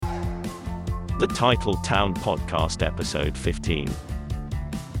The Titletown Podcast, Episode 15.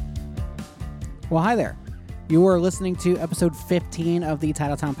 Well, hi there. You are listening to Episode 15 of the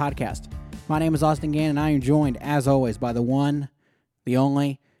Titletown Podcast. My name is Austin Gann, and I am joined, as always, by the one, the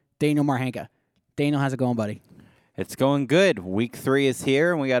only, Daniel Marhanka. Daniel, how's it going, buddy? It's going good. Week 3 is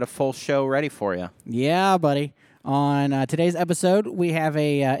here, and we got a full show ready for you. Yeah, buddy. On today's episode, we have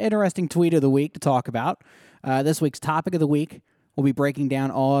a interesting tweet of the week to talk about. This week's topic of the week, we'll be breaking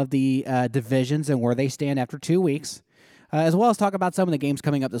down all of the divisions and where they stand after 2 weeks, as well as talk about some of the games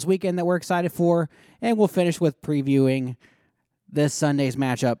coming up this weekend that we're excited for, and we'll finish with previewing this Sunday's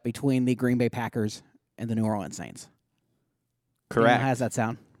matchup between the Green Bay Packers and the New Orleans Saints. Correct. How does that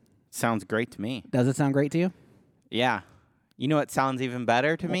sound? Sounds great to me. Does it sound great to you? Yeah. You know what sounds even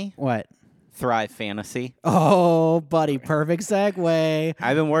better to me? What? Thrive Fantasy. Oh, buddy, perfect segue.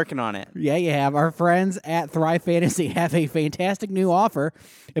 I've been working on it. Yeah, you have. Our friends at Thrive Fantasy have a fantastic new offer.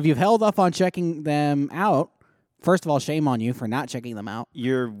 If you've held off on checking them out, first of all, shame on you for not checking them out.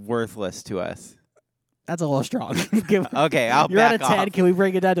 You're worthless to us. That's a little strong. Okay, I'll You're back at a 10. off. Can we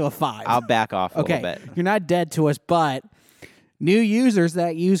bring it down to a 5? I'll back off a okay. little bit. You're not dead to us, but new users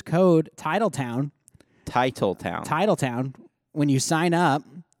that use code Titletown, when you sign up,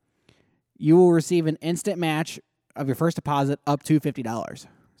 you will receive an instant match of your first deposit up to $50.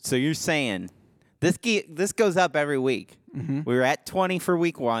 So you're saying this goes up every week. Mm-hmm. We were at 20 for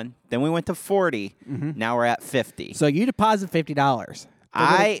week 1, then we went to 40. Mm-hmm. Now we're at 50. So you deposit $50.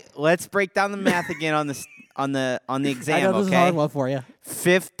 Let's break down the math again on the exam. I know this is a okay? hard one for you.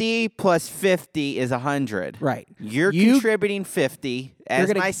 50 plus 50 is 100. Right. You're You- contributing 50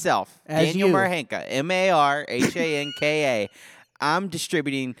 as myself, as Daniel you. Marhanka, Marhanka. I'm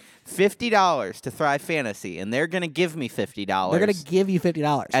distributing $50 to Thrive Fantasy, and they're going to give me $50. They're going to give you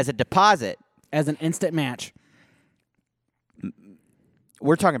 $50 as a deposit. as an instant match.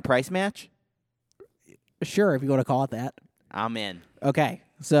 We're talking price match? Sure, if you want to call it that. I'm in. Okay,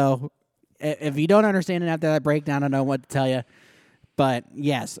 so if you don't understand it after that breakdown, I don't know what to tell you. But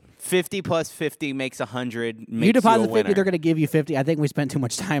yes, 50 plus 50 makes 100. Makes you deposit a 50, winner. they're going to give you 50. I think we spent too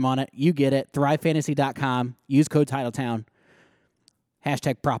much time on it. You get it. ThriveFantasy.com. Use code Titletown.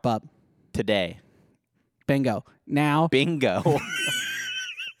 Hashtag prop up. Today. Bingo. Now, Bingo.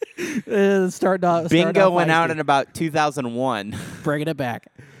 start off Bingo went feisty. out in about 2001. Bringing it back.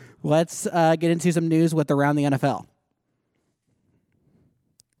 Let's get into some news with around the NFL.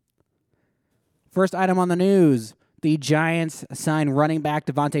 First item on the news. The Giants signed running back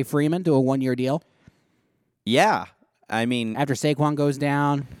Devontae Freeman to a 1-year deal. Yeah. I mean, After Saquon goes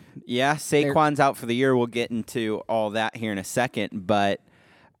down. yeah, Saquon's out for the year. We'll get into all that here in a second. But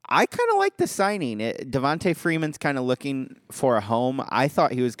I kind of like the signing. Devontae Freeman's kind of looking for a home. I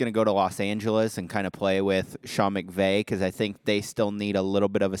thought he was going to go to Los Angeles and kind of play with Sean McVay because I think they still need a little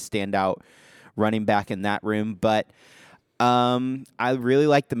bit of a standout running back in that room. But I really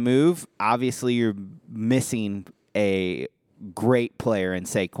like the move. Obviously, you're missing a great player in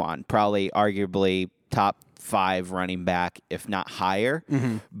Saquon, probably arguably top 5 running back, if not higher.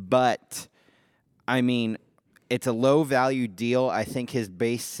 Mm-hmm. But, I mean, it's a low-value deal. I think his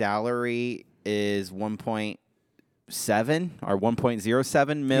base salary is 1.7 or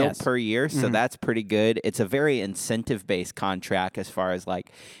 1.07 mil Yes. per year, so that's pretty good. It's a very incentive-based contract as far as,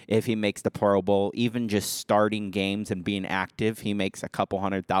 like, if he makes the Pro Bowl, even just starting games and being active, he makes a couple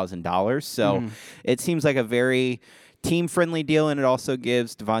 $100,000. So it seems like a very team-friendly deal, and it also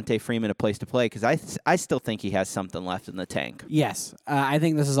gives Devontae Freeman a place to play because I still think he has something left in the tank. Yes. I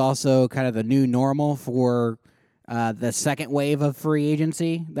think this is also kind of the new normal for the second wave of free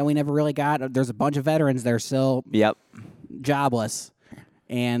agency that we never really got. There's a bunch of veterans that are still Yep. jobless.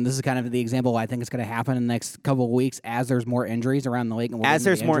 And this is kind of the example I think is going to happen in the next couple of weeks as there's more injuries around the league. And As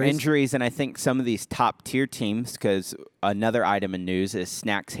there's more injuries, and I think some of these top-tier teams, because another item in news is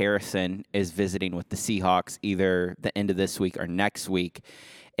Snacks Harrison is visiting with the Seahawks either the end of this week or next week.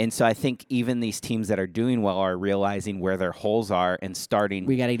 And so I think even these teams that are doing well are realizing where their holes are and starting.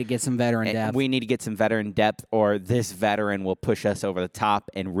 We got to get some veteran depth. We need to get some veteran depth, or this veteran will push us over the top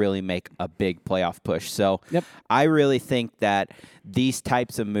and really make a big playoff push. So Yep. I really think that these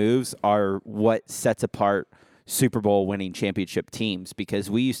types of moves are what sets apart Super Bowl winning championship teams, because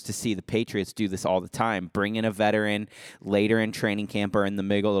we used to see the Patriots do this all the time, bring in a veteran later in training camp or in the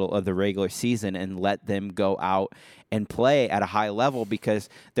middle of the regular season and let them go out and play at a high level because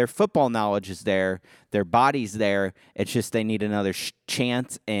their football knowledge is there, their body's there. It's just they need another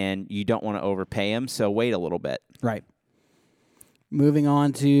chance, and you don't want to overpay them, so wait a little bit. Right. Moving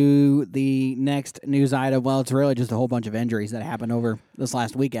on to the next news item. Well, it's really just a whole bunch of injuries that happened over this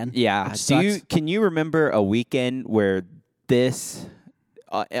last weekend. Yeah. which sucks. Can you remember a weekend where this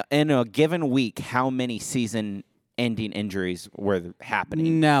in a given week, how many season-ending injuries were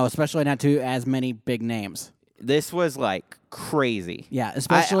happening? No, especially not to as many big names. This was like crazy. Yeah,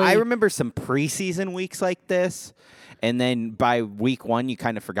 especially I remember some preseason weeks like this, and then by week 1 you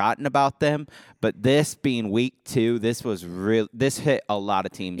kind of forgotten about them. But this being week 2, this was real. This hit a lot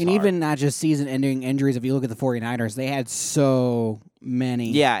of teams. And hard. even not just season-ending injuries. If you look at the 49ers, they had so many.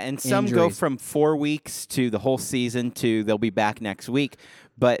 Yeah, and some go injuries. from 4 weeks to the whole season to they'll be back next week.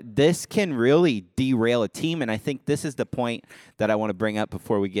 But this can really derail a team, and I think this is the point that I want to bring up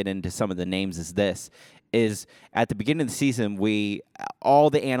before we get into some of the names. Is at the beginning of the season, all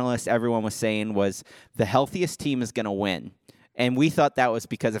the analysts, everyone was saying was the healthiest team is going to win. And we thought that was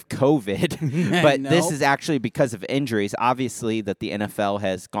because of COVID, but this is actually because of injuries. Obviously, that the NFL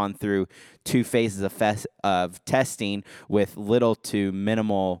has gone through 2 phases of testing with little to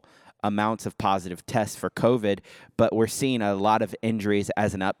minimal amounts of positive tests for COVID, but we're seeing a lot of injuries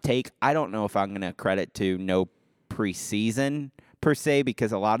as an uptake. I don't know if I'm going to credit to no preseason per se,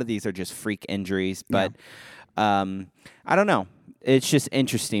 because a lot of these are just freak injuries, but I don't know. It's just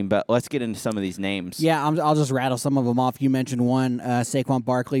interesting, but let's get into some of these names. Yeah, I'll just rattle some of them off. You mentioned one, Saquon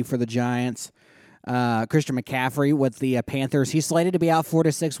Barkley for the Giants. Christian McCaffrey with the Panthers. He's slated to be out 4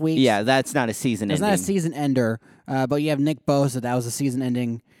 to 6 weeks. Yeah, that's not a season ending. It's not a season ender, but you have Nick Bosa. That was a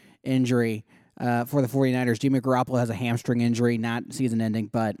season-ending injury for the 49ers. Jimmy Garoppolo has a hamstring injury, not season-ending,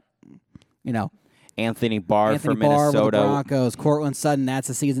 but, you know. Anthony Barr for Barr Minnesota. with the Broncos. Cortland Sutton, that's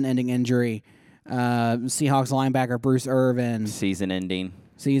a season-ending injury. Seahawks linebacker Bruce Irvin. Season-ending.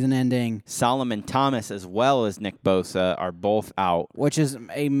 Season-ending. Solomon Thomas as well as Nick Bosa are both out. Which is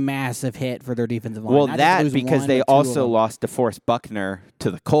a massive hit for their defensive line. Well, Not that just lose because one they or two of also them. lost DeForest Buckner to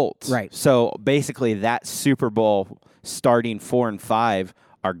the Colts. Right. So basically that Super Bowl starting 4 and 5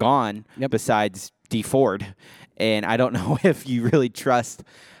 are gone besides D Ford. And I don't know if you really trust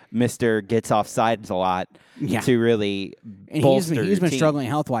Mr. Gets off sides a lot to really bolster he's your been team. struggling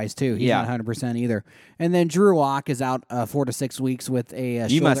health-wise, too. He's not 100% either. And then Drew Lock is out 4 to 6 weeks with a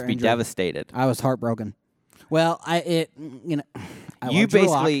shoulder You must be injury. devastated. I was heartbroken. Well, I You love Drew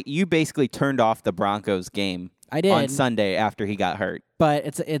Lock, basically turned off the Broncos game I did. on Sunday after he got hurt. but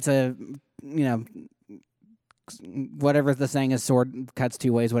it's a whatever the saying is, sword cuts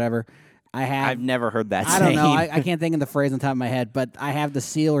 2 ways, whatever. I've never heard that I saying. don't know. I can't think of the phrase on top of my head, but I have the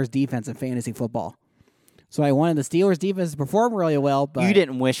Steelers defense in fantasy football. So I wanted the Steelers defense to perform really well, but You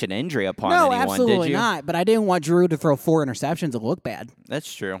didn't wish an injury upon no, anyone, absolutely did you? not. But I didn't want Drew to throw 4 interceptions and look bad.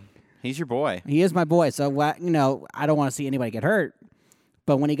 That's true. He's your boy. He is my boy, so I don't want to see anybody get hurt.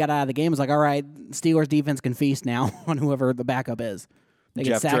 But when he got out of the game, it was like, all right, Steelers defense can feast now on whoever the backup is. They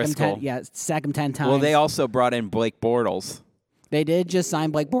can Jeff sack him Driscoll. 10, sack him 10 times. Well, they also brought in Blake Bortles, They did just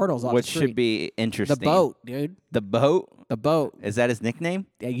sign Blake Bortles off which the street. should be interesting. The boat, dude. The boat? The boat. Is that his nickname?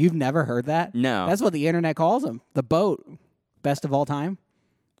 Yeah, you've never heard that? No. That's what the internet calls him. The boat. Best of all time.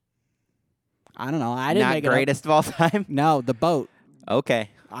 I don't know. I didn't Not make it greatest of all time? up. No, the boat. Okay.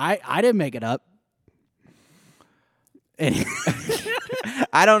 I didn't make it up.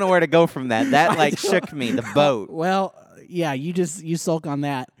 I don't know where to go from that. That shook me. The boat. Well, yeah, you sulk on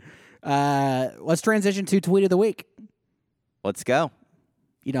that. Let's transition to tweet of the week. Let's go.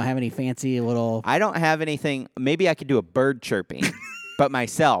 You don't have any fancy little... I don't have anything. Maybe I could do a bird chirping, but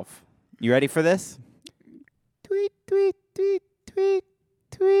myself. You ready for this? Tweet, tweet, tweet, tweet,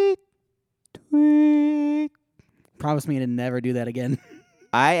 tweet, tweet. Promise me to never do that again.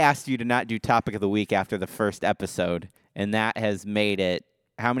 I asked you to not do topic of the week after the first episode, and that has made it.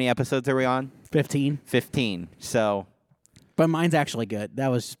 How many episodes are we on? 15. 15. So But mine's actually good. That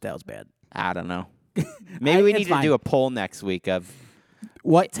was bad. I don't know. Maybe we it's need to fine. do a poll next week of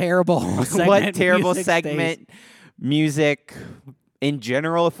What terrible segment what terrible music segment stays. music in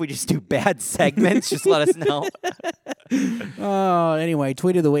general. If we just do bad segments, just let us know. Oh, anyway,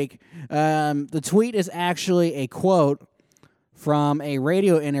 tweet of the week. The tweet is actually a quote from a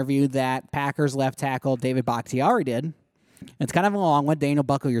radio interview that Packers left tackle David Bakhtiari did. It's kind of a long one. Daniel,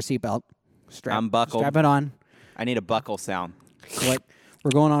 buckle your seatbelt. I'm buckled. Strap it on. I need a buckle sound. Like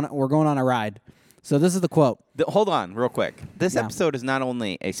we're going on a ride. So this is the quote. Hold on, real quick. This Yeah. episode is not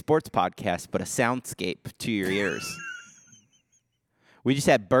only a sports podcast, but a soundscape to your ears. We just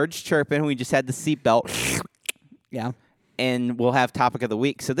had birds chirping. We just had the seatbelt. Yeah. And we'll have topic of the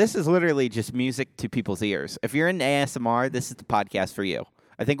week. So this is literally just music to people's ears. If you're into ASMR, this is the podcast for you.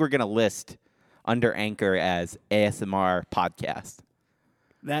 I think we're going to list under Anchor as ASMR podcast.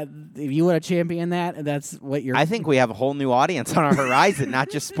 That if you want to champion that, that's what you're. I think we have a whole new audience on our horizon, not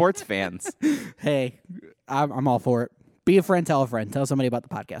just sports fans. Hey, I'm all for it. Be a friend, tell a friend. Tell somebody about the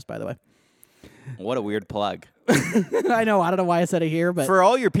podcast, by the way. What a weird plug. I know. I don't know why I said it here, but For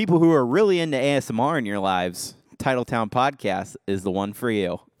all your people who are really into ASMR in your lives, Titletown Podcast is the one for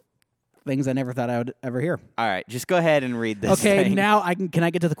you. things I never thought I would ever hear. All right, just go ahead and read this Okay, thing. now can I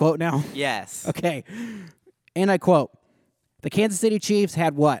get to the quote now? Yes. Okay. And I quote, the Kansas City Chiefs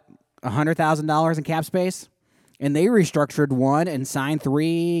had what? $100,000 in cap space? And they restructured one and signed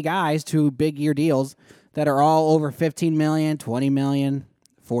 3 guys to big year deals that are all over $15 million, $20 million,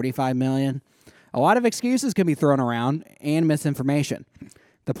 $45 million. A lot of excuses can be thrown around and misinformation.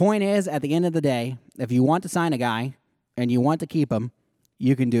 The point is, at the end of the day, if you want to sign a guy and you want to keep him,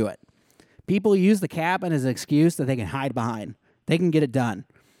 you can do it. People use the cap as an excuse that they can hide behind. They can get it done.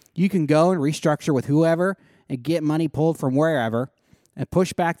 You can go and restructure with whoever and get money pulled from wherever and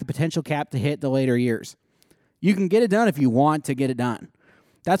push back the potential cap to hit the later years. You can get it done if you want to get it done.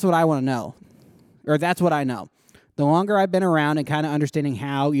 That's what I want to know. Or that's what I know. The longer I've been around and kind of understanding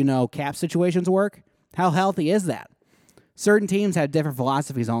how, cap situations work, how healthy is that? Certain teams have different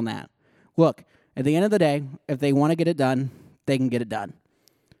philosophies on that. Look, at the end of the day, if they want to get it done, they can get it done.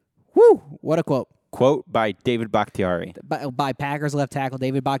 Woo! What a quote. Quote by David Bakhtiari. By Packers left tackle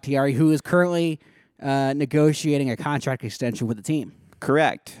David Bakhtiari, who is currently negotiating a contract extension with the team.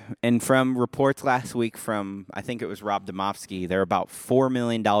 Correct. And from reports last week from, I think it was Rob Domofsky, they're about $4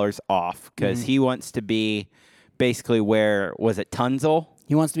 million off because he wants to be basically where, was it Tunzel?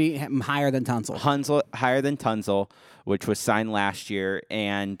 He wants to be higher than Tunzel. Higher than Tunzel, which was signed last year,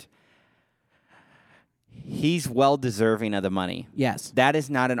 and he's well deserving of the money. Yes. That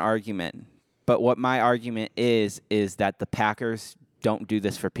is not an argument. But what my argument is that the Packers don't do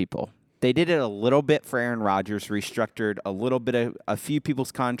this for people. They did it a little bit for Aaron Rodgers, restructured a little bit of a few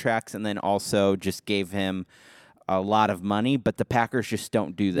people's contracts, and then also just gave him a lot of money. But the Packers just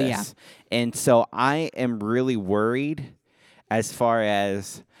don't do this. Yeah. And so I am really worried as far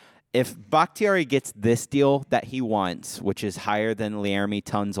as if Bakhtiari gets this deal that he wants, which is higher than Laramie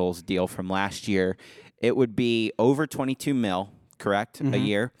Tunzel's deal from last year, it would be over $22 million, correct, a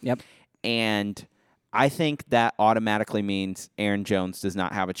year? Yep. And I think that automatically means Aaron Jones does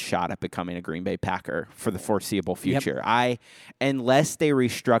not have a shot at becoming a Green Bay Packer for the foreseeable future. Unless they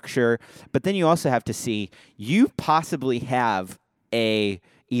restructure. But then you also have to see, you possibly have a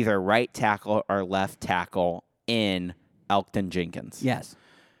either right tackle or left tackle in Elgton Jenkins. Yes.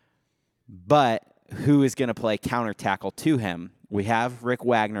 But who is going to play counter tackle to him? We have Rick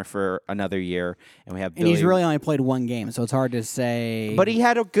Wagner for another year, and we have Billy. And he's really only played one game, so it's hard to say. But he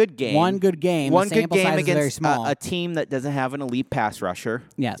had a good game. One good game. One the good sample game size is very against small. a team that doesn't have an elite pass rusher.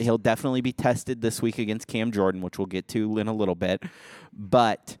 Yes. He'll definitely be tested this week against Cam Jordan, which we'll get to in a little bit.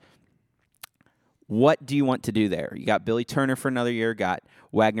 But what do you want to do there? You got Billy Turner for another year, got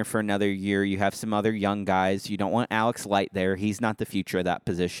Wagner for another year. You have some other young guys. You don't want Alex Light there. He's not the future of that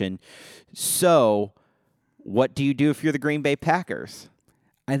position. So what do you do if you're the Green Bay Packers?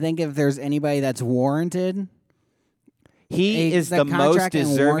 I think if there's anybody that's warranted, he is the most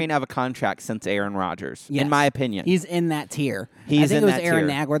deserving of a contract since Aaron Rodgers, yes, in my opinion. He's in that tier. He's I think in it was that Aaron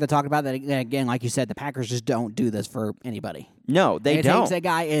tier. Nagler that talked about that again. Like you said, the Packers just don't do this for anybody. No, they It don't. takes a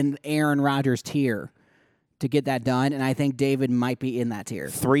guy in Aaron Rodgers' tier to get that done, and I think David might be in that tier.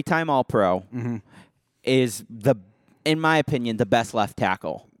 3-time All-Pro is in my opinion, the best left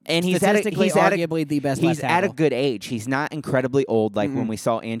tackle. And Statistically, arguably the best left He's at a tackle. good age. He's not incredibly old like when we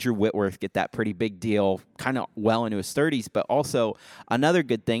saw Andrew Whitworth get that pretty big deal kind of well into his 30s. But also another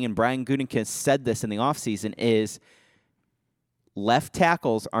good thing, and Brian Gutekunst said this in the offseason, is left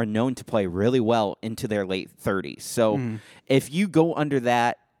tackles are known to play really well into their late 30s. So if you go under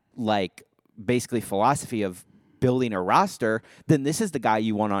that, like, basically philosophy of building a roster, then this is the guy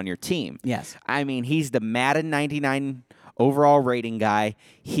you want on your team. Yes. I mean, he's the Madden 99 overall rating guy.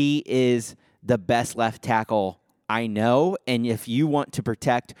 He is the best left tackle I know. And if you want to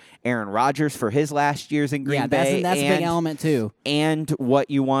protect Aaron Rodgers for his last years in Green Bay, that's a big element too. And what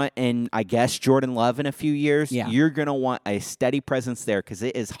you want in, I guess, Jordan Love in a few years, you're going to want a steady presence there because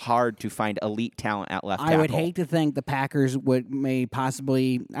it is hard to find elite talent at left tackle. I would hate to think the Packers may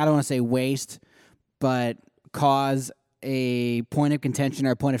possibly, I don't want to say waste, but cause a point of contention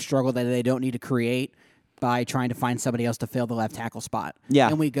or a point of struggle that they don't need to create by trying to find somebody else to fill the left tackle spot. Yeah.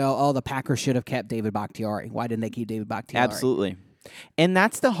 And we go, oh, the Packers should have kept David Bakhtiari. Why didn't they keep David Bakhtiari? Absolutely. And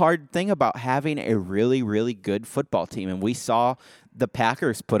that's the hard thing about having a really, really good football team. And we saw the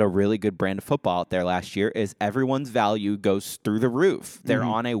Packers put a really good brand of football out there last year is everyone's value goes through the roof. They're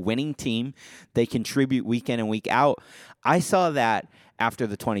on a winning team. They contribute week in and week out. I saw that after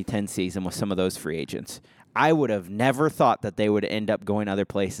the 2010 season with some of those free agents. I would have never thought that they would end up going other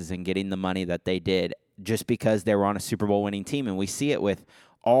places and getting the money that they did just because they were on a Super Bowl winning team. And we see it with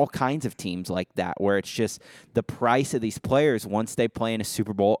all kinds of teams like that, where it's just the price of these players once they play in a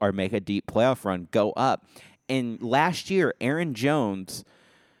Super Bowl or make a deep playoff run go up. And last year, Aaron Jones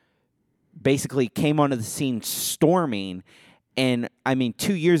basically came onto the scene storming. And,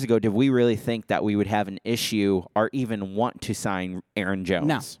 2 years ago, did we really think that we would have an issue or even want to sign Aaron Jones?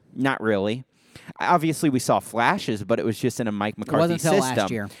 No. Not really. Obviously, we saw flashes, but it was just in a Mike McCarthy system. It wasn't until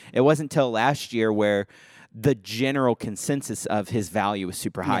last year. It wasn't until last year where the general consensus of his value was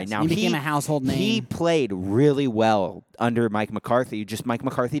super high. Yes, Now he became a household name. He played really well under Mike McCarthy. Just Mike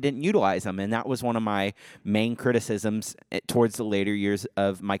McCarthy didn't utilize him, and that was one of my main criticisms towards the later years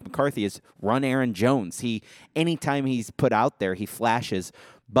of Mike McCarthy is run Aaron Jones. Anytime he's put out there, he flashes.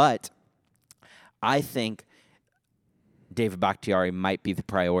 But I think David Bakhtiari might be the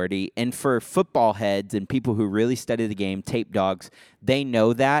priority. And for football heads and people who really study the game, tape dogs, they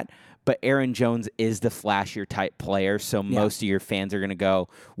know that. But Aaron Jones is the flashier type player, so most of your fans are going to go,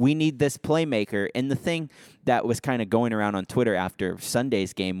 we need this playmaker. And the thing that was kind of going around on Twitter after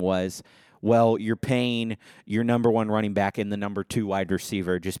Sunday's game was, well, you're paying your number one running back and the number two wide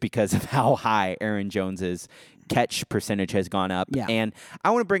receiver just because of how high Aaron Jones's catch percentage has gone up. Yeah. And I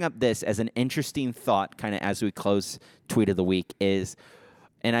want to bring up this as an interesting thought kind of as we close Tweet of the Week is,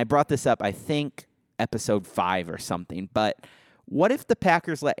 and I brought this up, I think, episode 5 or something, but what if the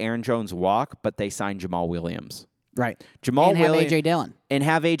Packers let Aaron Jones walk, but they sign Jamal Williams? Right. Jamal Have A.J. Dillon. And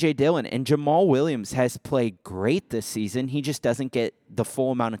have A.J. Dillon. And Jamal Williams has played great this season. He just doesn't get the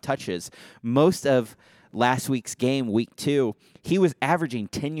full amount of touches. Most of last week's game, week 2, he was averaging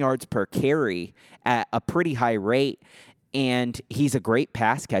 10 yards per carry at a pretty high rate. And he's a great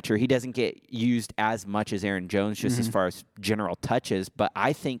pass catcher. He doesn't get used as much as Aaron Jones just as far as general touches. But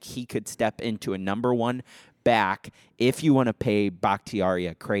I think he could step into a number one back if you want to pay Bakhtiari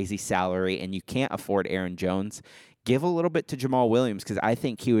a crazy salary and you can't afford Aaron Jones. Give a little bit to Jamal Williams because I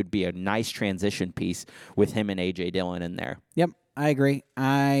think he would be a nice transition piece with him and A.J. Dillon in there. Yep, I agree.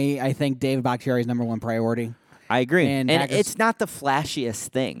 I think David Bakhtiari is number one priority. I agree. And it's not the flashiest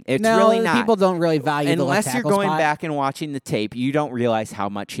thing. It's no, really not. People don't really value the left unless you're tackle going spot. back and watching the tape, you don't realize how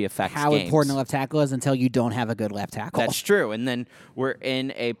much he affects how games. important the left tackle is until you don't have a good left tackle. That's true. And then we're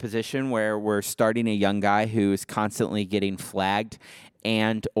in a position where we're starting a young guy who's constantly getting flagged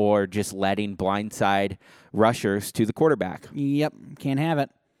and or just letting blindside rushers to the quarterback. Yep, can't have it.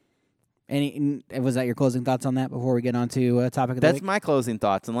 Was that your closing thoughts on that before we get on to topic of the week? That's my closing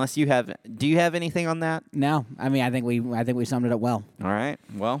thoughts. Unless you have, do you have anything on that? No, I think we summed it up well. All right.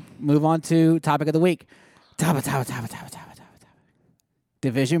 Well, move on to topic of the week.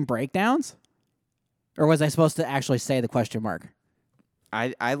 Division breakdowns, or was I supposed to actually say the question mark?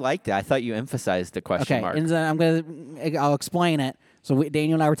 I liked it. I thought you emphasized the question mark. And then I'll explain it. So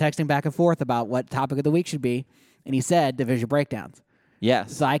Daniel and I were texting back and forth about what topic of the week should be, and he said division breakdowns.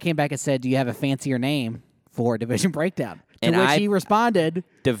 Yes. So I came back and said, do you have a fancier name for division breakdown? And to which he responded,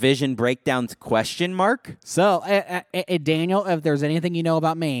 division breakdowns question mark? So, Daniel, if there's anything you know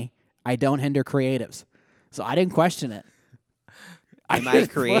about me, I don't hinder creatives. So I didn't question it. Am I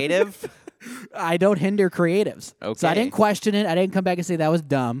creative? I don't hinder creatives. Okay. So I didn't question it. I didn't come back and say that was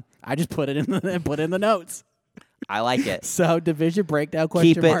dumb. I just put it in the notes. I like it. So division breakdown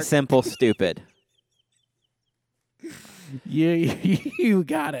question Keep mark. it simple, stupid. You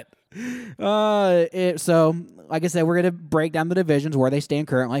got it. So, like I said, we're going to break down the divisions where they stand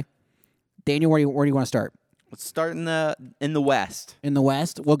currently. Daniel, where do you want to start? Let's start in the West. In the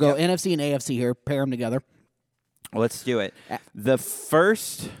West, we'll go NFC and AFC here. Pair them together. Let's do it. The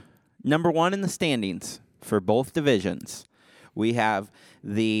first number one in the standings for both divisions, we have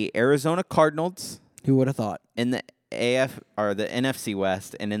the Arizona Cardinals. Who would have thought? In the the NFC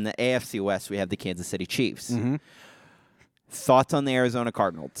West, and in the AFC West, we have the Kansas City Chiefs. Mm-hmm. Thoughts on the Arizona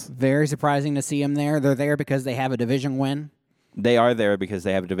Cardinals? Very surprising to see them there. They're there because they have a division win. They are there because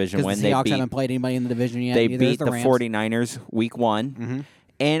they have a division win. The Seahawks haven't played anybody in the division yet. They Neither beat has the Rams. 49ers week 1. Mm-hmm.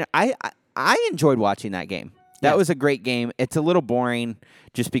 And I enjoyed watching that game. That was a great game. It's a little boring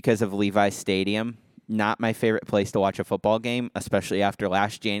just because of Levi's Stadium. Not my favorite place to watch a football game, especially after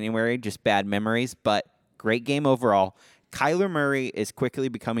last January. Just bad memories, but great game overall. Kyler Murray is quickly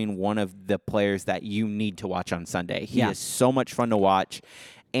becoming one of the players that you need to watch on Sunday. He is so much fun to watch.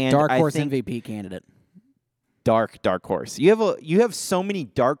 And dark horse MVP candidate. Dark horse. You have so many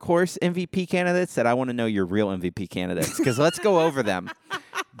dark horse MVP candidates that I want to know your real MVP candidates because let's go over them.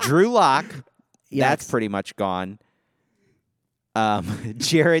 Drew Lock, that's pretty much gone.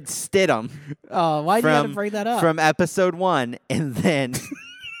 Jared Stidham. Oh, why did you have to bring that up? From episode 1, and then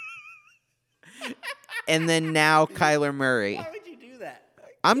now Kyler Murray. Why would you do that?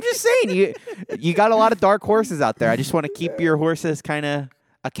 I'm just saying you got a lot of dark horses out there. I just want to keep your horses kind of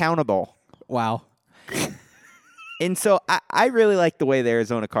accountable. Wow. And so I really like the way the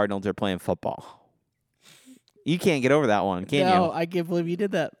Arizona Cardinals are playing football. You can't get over that one, can you? No, I can't believe you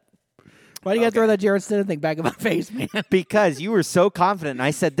did that. Why do you got to throw that Jarrett Stidham thing back in my face, man? Because you were so confident, and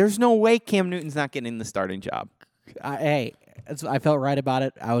I said, there's no way Cam Newton's not getting the starting job. I felt right about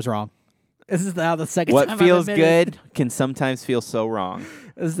it. I was wrong. This is now the second What time feels I've admitted good can sometimes feel so wrong.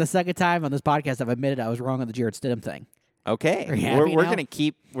 This is the second time on this podcast I've admitted I was wrong on the Jarrett Stidham thing. Okay, Are you happy we're now? gonna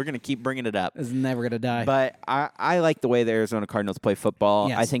keep bringing it up. It's never gonna die. But I like the way the Arizona Cardinals play football.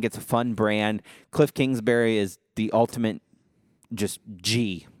 Yes. I think it's a fun brand. Cliff Kingsbury is the ultimate just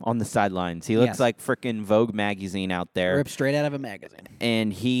G on the sidelines. He looks Yes. like frickin' Vogue magazine out there, Ripped straight out of a magazine.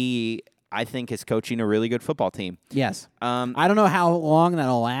 and I think is coaching a really good football team. Yes. I don't know how long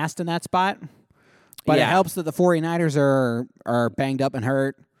that'll last in that spot, but it Yeah. helps that the 49ers are banged up and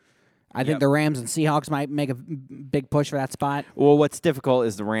hurt. I think Yep. the Rams and Seahawks might make a big push for that spot. Well, what's difficult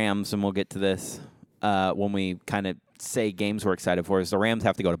is the Rams, and we'll get to this when we kind of say games we're excited for, is the Rams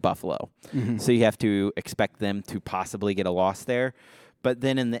have to go to Buffalo. So you have to expect them to possibly get a loss there. But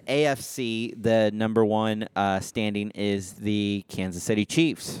then in the AFC, the number one standing is the Kansas City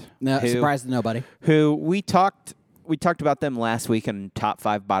Chiefs. No, who- surprise to nobody. Who we talked about them last week in top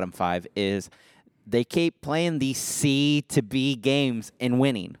 5, bottom 5, is they keep playing these C to B games and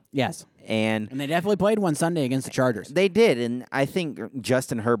winning. Yes. And And they definitely played one Sunday against the Chargers. they did, and I think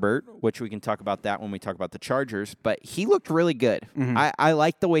Justin Herbert, which we can talk about that when we talk about the Chargers, but he looked really good. I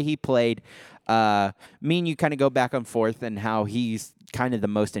like the way he played. Me and you kind of go back and forth and how he's kind of the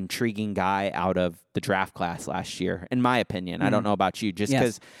most intriguing guy out of the draft class last year, in my opinion. I don't know about you, just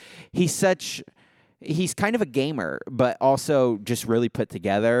Yes. because he's kind of a gamer, but also just really put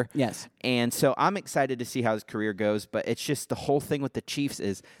together. Yes. And so I'm excited to see how his career goes, but it's just the whole thing with the Chiefs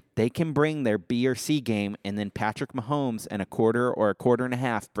is they can bring their B or C game, and then Patrick Mahomes in a quarter or a quarter and a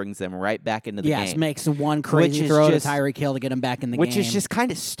half brings them right back into the Yes, game. makes one crazy is throw just- to Tyreek Hill to get him back in the Which game. is just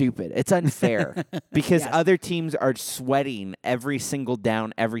kind of stupid. It's unfair because Yes. other teams are sweating every single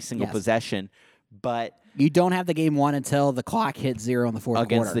down, every single Yes. possession, but You don't have the game won until the clock hits 0 in the fourth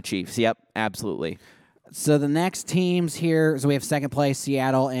against quarter. the Chiefs. Yep, absolutely. So the next teams here, so we have second place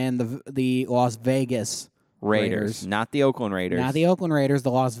Seattle and the Las Vegas Raiders, not the Oakland Raiders. Not the Oakland Raiders,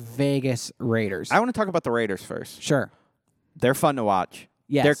 the Las Vegas Raiders. I want to talk about the Raiders first. Sure. They're fun to watch.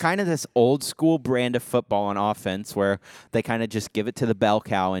 Yes. They're kind of this old school brand of football on offense where they kind of just give it to the bell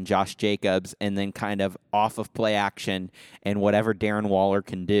cow and Josh Jacobs, and then kind of off of play action and whatever Darren Waller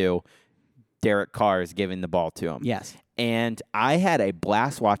can do, Derek Carr is giving the ball to him. Yes. And I had a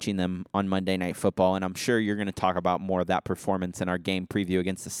blast watching them on Monday Night Football, and I'm sure you're going to talk about more of that performance in our game preview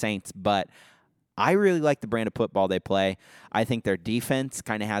against the Saints, but I really like the brand of football they play. I think their defense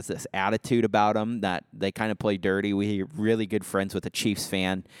kind of has this attitude about them that they kind of play dirty. We're really good friends with a Chiefs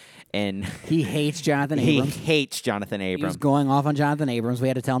fan, and He hates Jonathan he Abrams. hates Jonathan He was Abrams. going off on Jonathan Abrams. We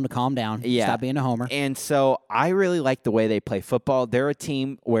had to tell him to calm down. Yeah. Stop being a homer. And so I really like the way they play football. They're a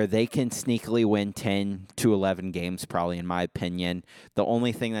team where they can sneakily win 10 to 11 games, probably, in my opinion. The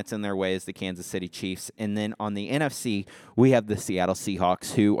only thing that's in their way is the Kansas City Chiefs. And then on the NFC, we have the Seattle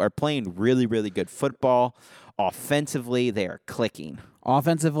Seahawks, who are playing really, really good football. Offensively, they are clicking.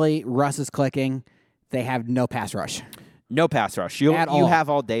 Offensively, Russ is clicking. They have no pass rush. No pass rush. You At all. have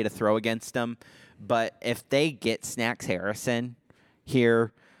all day to throw against them. But if they get Snacks Harrison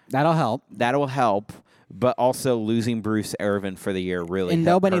here, That'll help. that'll help. But also losing Bruce Irvin for the year really And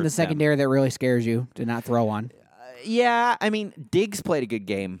nobody in the hurts them. secondary that really scares you to not throw one. Yeah, I mean, Diggs played a good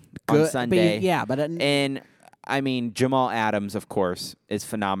game on Sunday. But And, I mean, Jamal Adams, of course, is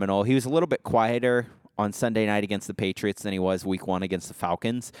phenomenal. He was a little bit quieter on Sunday night against the Patriots than he was week 1 against the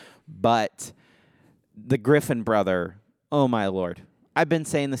Falcons. But the Griffin brother, oh, my Lord. I've been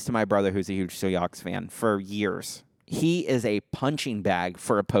saying this to my brother, who's a huge Seahawks fan, for years. He is a punching bag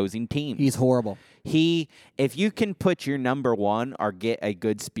for opposing teams. he's horrible. If you can put your number one or get a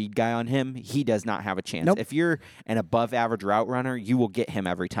good speed guy on him, he does not have a chance. Nope. If you're an above average route runner, you will get him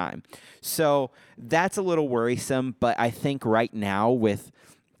every time. So that's a little worrisome, but I think right now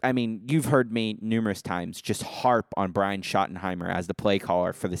you've heard me numerous times just harp on Brian Schottenheimer as the play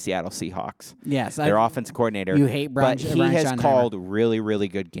caller for the Seattle Seahawks. Yes. Their offensive coordinator. You hate Brian- but he Brian has Schottenheimer. called really, really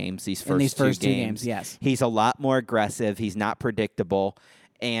good games these first these two two games, yes. He's a lot more aggressive. He's not predictable.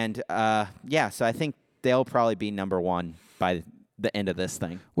 And, so I think they'll probably be number one by the end of this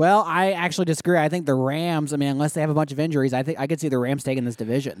thing. Well, I actually disagree. I think the Rams, unless they have a bunch of injuries, I think I could see the Rams taking this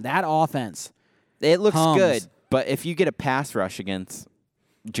division. That offense. It looks Hums. good, but if you get a pass rush against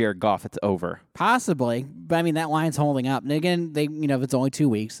Jared Goff, it's over. Possibly. But, that line's holding up. And again, if it's only 2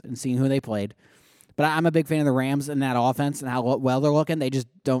 weeks and seeing who they played. But I'm a big fan of the Rams and that offense and how well they're looking. They just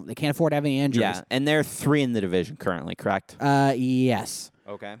don't. They can't afford to have any injuries. Yeah, and they're 3 in the division currently, correct? Yes.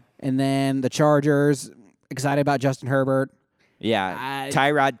 Okay. And then the Chargers, excited about Justin Herbert. Yeah,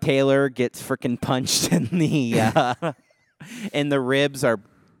 Tyrod Taylor gets freaking punched in the and the ribs are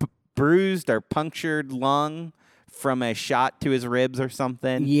bruised or punctured lung from a shot to his ribs or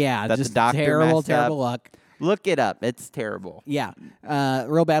something. Yeah, that just the doctor terrible messed up. luck. Look it up. It's terrible. Yeah,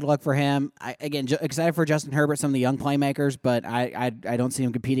 real bad luck for him. Excited for Justin Herbert, some of the young playmakers, but I don't see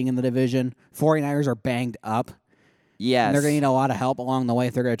him competing in the division. 49ers are banged up. Yes. And they're going to need a lot of help along the way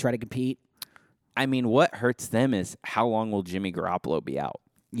if they're going to try to compete. I mean, what hurts them is how long will Jimmy Garoppolo be out?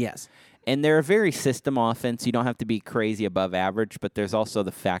 Yes. And they're a very system offense. You don't have to be crazy above average, but there's also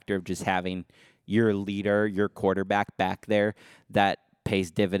the factor of just having your leader, your quarterback back there that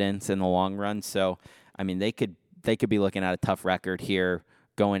pays dividends in the long run. So, I mean, they could be looking at a tough record here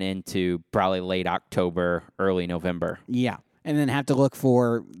going into probably late October, early November. Yeah. And then have to look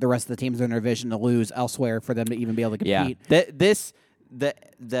for the rest of the teams in their division to lose elsewhere for them to even be able to compete. Yeah.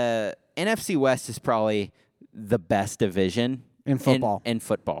 The NFC West is probably the best division in football. In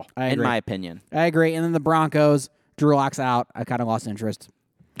football, I agree. in my opinion. I agree. And then the Broncos, Drew Lock's out. I kind of lost interest.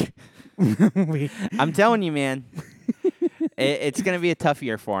 I'm telling you, man, it's going to be a tough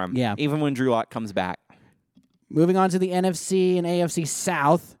year for him. Yeah. Even when Drew Lock comes back. Moving on to the NFC and AFC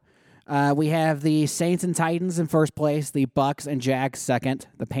South, we have the Saints and Titans in first place, the Bucks and Jags second,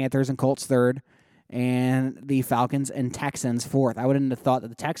 the Panthers and Colts third, and the Falcons and Texans fourth. I wouldn't have thought that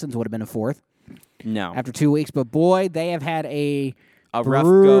the Texans would have been a fourth. No. After 2 weeks, but boy, they have had a rough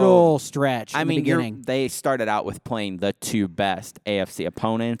brutal stretch. I in mean, the beginning. they started out with playing the 2 best AFC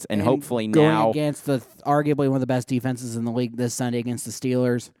opponents, and hopefully going now against arguably one of the best defenses in the league this Sunday against the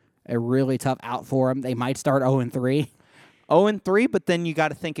Steelers. A really tough out for them. They might start 0-3. 0-3, but then you got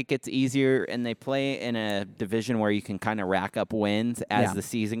to think it gets easier, and they play in a division where you can kind of rack up wins as the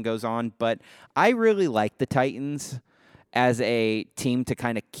season goes on. But I really like the Titans as a team to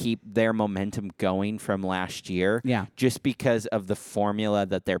kind of keep their momentum going from last year. Yeah. Just because of the formula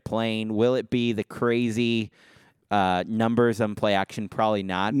that they're playing. Will it be the crazy numbers on play action? Probably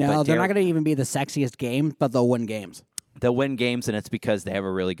not. No, but they're not going to even be the sexiest game, but they'll win games. They'll win games, and it's because they have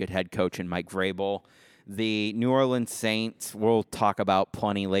a really good head coach in Mike Vrabel. The New Orleans Saints, we'll talk about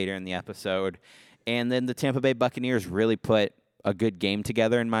plenty later in the episode. And then the Tampa Bay Buccaneers really put a good game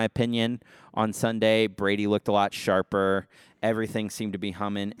together, in my opinion, on Sunday. Brady looked a lot sharper. Everything seemed to be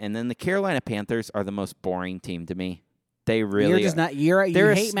humming. And then the Carolina Panthers are the most boring team to me. They really You're just not. You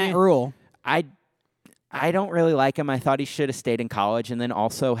hate Matt Rule. I don't really like him. I thought he should have stayed in college. And then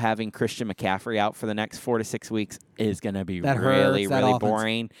also having Christian McCaffrey out for the next 4 to 6 weeks is going to be really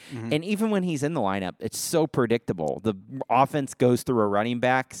boring. Mm-hmm. And even when he's in the lineup, it's so predictable. The offense goes through a running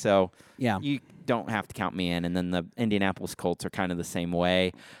back, so you don't have to count me in. And then the Indianapolis Colts are kind of the same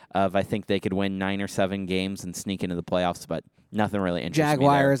way. I think they could win 9 or 7 games and sneak into the playoffs, but nothing really interesting.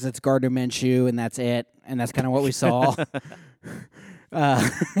 Jaguars, it's Gardner Minshew, and that's it. And that's kind of what we saw.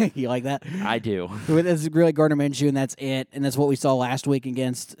 You like that? I do. It's really Gardner Minshew, and that's it. And that's what we saw last week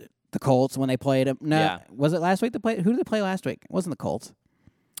against the Colts when they played them. No, was it last week? Who did they play last week? It wasn't the Colts.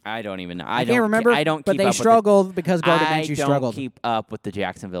 I don't even know. I can't remember. I don't. But they struggled because Gardner Minshew struggled. I don't keep up with the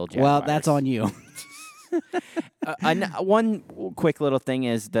Jacksonville Jaguars. Well, that's on you. One quick little thing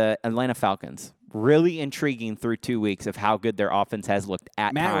is the Atlanta Falcons. Really intriguing through 2 weeks of how good their offense has looked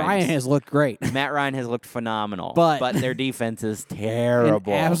at Matt times. Ryan has looked great. Matt Ryan has looked phenomenal, but their defense is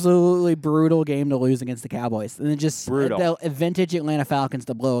terrible. An absolutely brutal game to lose against the Cowboys. And then just brutal. The vintage Atlanta Falcons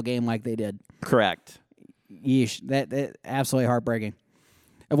to blow a game like they did. Correct. Yeesh. That absolutely heartbreaking.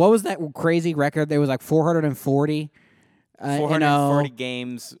 And what was that crazy record? There was like 440. 440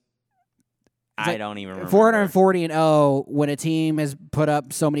 games. I don't even remember. 440-0 when a team has put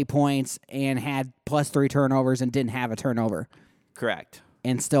up so many points and had +3 turnovers and didn't have a turnover. Correct.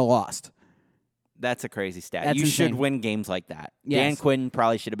 And still lost. That's a crazy stat. That's you insane. should win games like that. Yes. Dan Quinn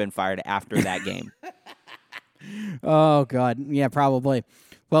probably should have been fired after that game. Oh, God. Yeah, probably.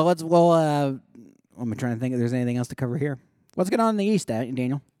 Well, I'm trying to think if there's anything else to cover here. What's going on in the East,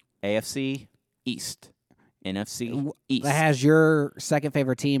 Daniel? AFC East. NFC East. That has your second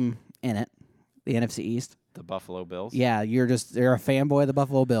favorite team in it, the NFC East. The Buffalo Bills. Yeah, you're a fanboy of the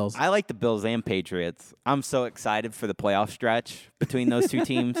Buffalo Bills. I like the Bills and Patriots. I'm so excited for the playoff stretch between those two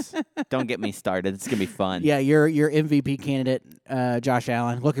teams. Don't get me started. It's going to be fun. Yeah, your MVP candidate, Josh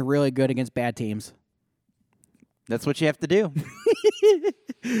Allen, looking really good against bad teams. That's what you have to do.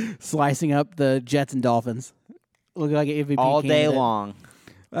 Slicing up the Jets and Dolphins. Looking like an MVP all candidate. day long.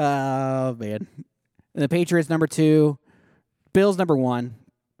 Oh, man. And the Patriots, number 2. Bills, number 1.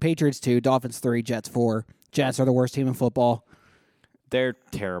 Patriots 2, Dolphins 3, Jets 4. Jets are the worst team in football. They're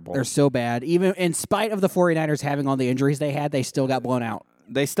terrible. They're so bad. Even in spite of the 49ers having all the injuries they had, they still got blown out.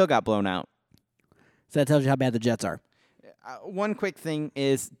 They still got blown out. So that tells you how bad the Jets are. One quick thing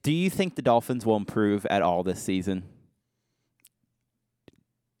is, do you think the Dolphins will improve at all this season?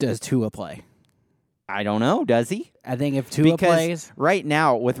 Does Tua play? I don't know. Does he? I think if Tua plays, right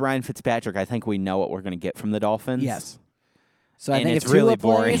now with Ryan Fitzpatrick, I think we know what we're going to get from the Dolphins. yes. So I And think it's if Tua really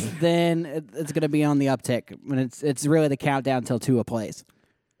plays, boring. then it's going to be on the uptick. When it's really the countdown until Tua plays.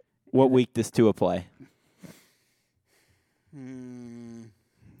 What week does Tua play?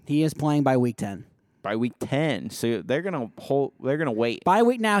 He is playing by week 10. By week 10. So they're going to wait. By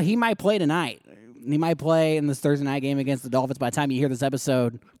week now, he might play tonight. He might play in this Thursday night game against the Dolphins. By the time you hear this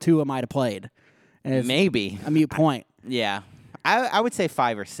episode, Tua might have played. And it's Maybe. a mute point. Yeah. I would say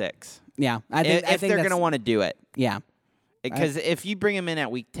 5 or 6. Yeah, I think If they're going to that's- want to do it. Yeah, Because if you bring him in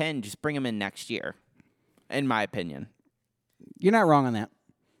at week 10, just bring him in next year, in my opinion. you're not wrong on that.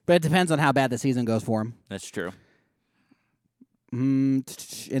 But it depends on how bad the season goes for him. That's true. And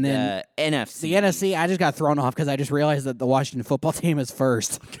then NFC. the NFC, I just got thrown off because I just realized that the Washington football team is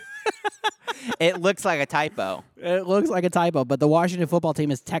first. It looks like a typo. It looks like a typo, but the Washington football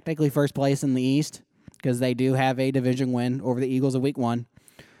team is technically first place in the East because they do have a division win over the Eagles in week 1.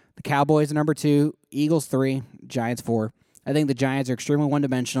 The Cowboys are number 2, Eagles 3, Giants 4. I think the Giants are extremely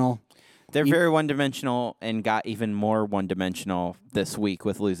one-dimensional. They're very one-dimensional and got even more one-dimensional this week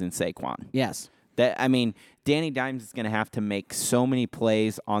with losing Saquon. Yes. Danny Dimes is going to have to make so many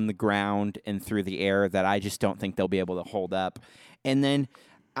plays on the ground and through the air that I just don't think they'll be able to hold up. And then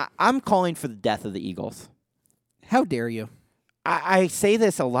I'm calling for the death of the Eagles. How dare you? I say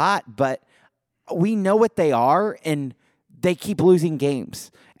this a lot, but we know what they are, and they keep losing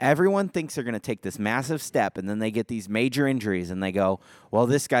games. Everyone thinks they're going to take this massive step, and then they get these major injuries, and they go, well,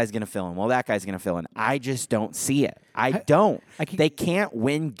 this guy's going to fill in. Well, that guy's going to fill in. I just don't see it. I don't. They can't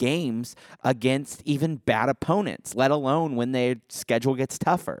win games against even bad opponents, let alone when their schedule gets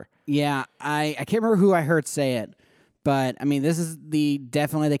tougher. Yeah, I can't remember who I heard say it, but, I mean, this is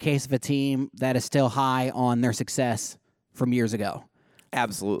definitely the case of a team that is still high on their success from years ago.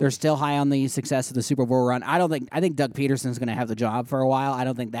 Absolutely. They're still high on the success of the Super Bowl run. I think Doug Peterson's going to have the job for a while. I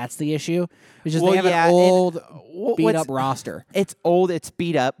don't think that's the issue. It's just they have an old, beat-up roster. It's old. It's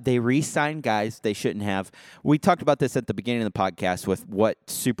beat up. They re-signed guys they shouldn't have. We talked about this at the beginning of the podcast with what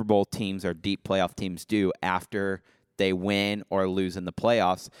Super Bowl teams or deep playoff teams do after they win or lose in the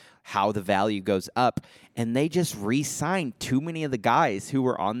playoffs, how the value goes up. And they just re-signed too many of the guys who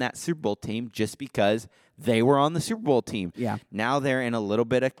were on that Super Bowl team just because they were on the Super Bowl team. Yeah. Now they're in a little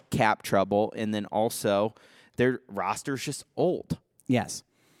bit of cap trouble, and then also their roster's just old. Yes.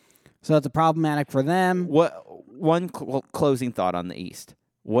 So it's problematic for them. One closing thought on the East.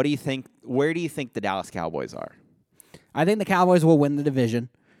 What do you think? Where do you think the Dallas Cowboys are? I think the Cowboys will win the division.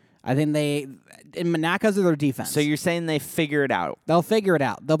 I think not because of their defense. So you're saying they figure it out? They'll figure it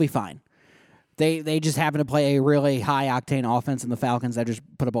out. They'll be fine. They just happen to play a really high-octane offense in the Falcons that just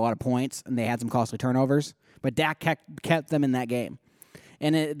put up a lot of points, and they had some costly turnovers. But Dak kept them in that game.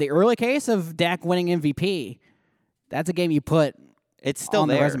 And the early case of Dak winning MVP, that's a game you put It's still on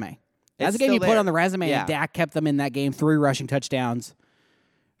there. the resume. That's It's a game still you put there. on the resume, Yeah. and Dak kept them in that game, 3 rushing touchdowns.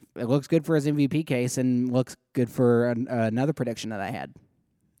 It looks good for his MVP case and looks good for another prediction that I had.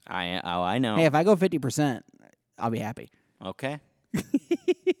 I know. Hey, if I go 50%, I'll be happy. Okay.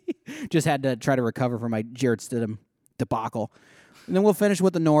 Just had to try to recover from my Jared Stidham debacle. And then we'll finish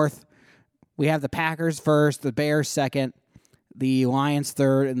with the North. We have the Packers first, the Bears second, the Lions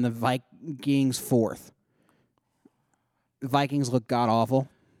third, and the Vikings fourth. The Vikings look god-awful.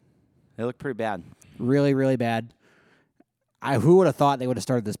 They look pretty bad. Really, really bad. Who would have thought they would have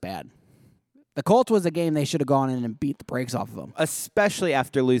started this bad? The Colts was a game they should have gone in and beat the brakes off of them. Especially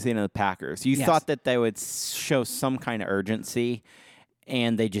after losing to the Packers. You Yes. thought that they would show some kind of urgency,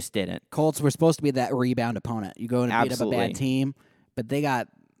 and they just didn't. Colts were supposed to be that rebound opponent. You go in and beat up a Absolutely. bad team, but they got...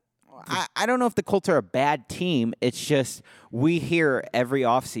 I don't know if the Colts are a bad team. It's just we hear every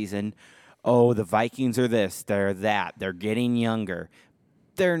offseason, oh, the Vikings are this, they're that, they're getting younger.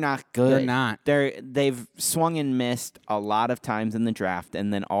 They're not good. They're not. They've swung and missed a lot of times in the draft,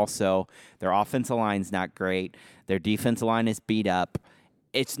 and then also their offensive line's not great. Their defensive line is beat up.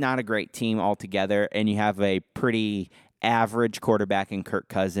 It's not a great team altogether, and you have a pretty average quarterback in Kirk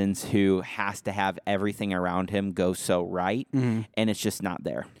Cousins who has to have everything around him go so right, and it's just not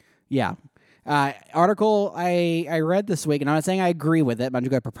there. Yeah. Article I read this week, and I'm not saying I agree with it, but I'm just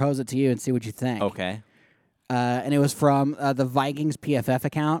going to propose it to you and see what you think. Okay. And it was from the Vikings PFF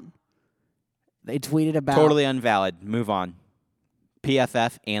account. They tweeted about... Totally invalid. Move on.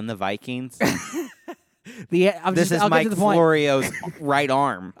 PFF and the Vikings. This is Mike Florio's right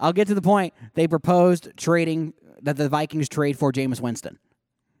arm. I'll get to the point. They proposed trading that the Vikings trade for Jameis Winston.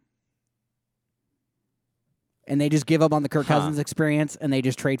 And they just give up on the Kirk Cousins experience, and they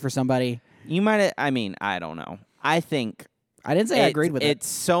just trade for somebody. You might. I mean, I don't know. I think I didn't say I agreed with it. It's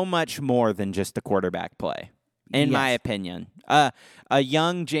so much more than just the quarterback play, in my opinion. A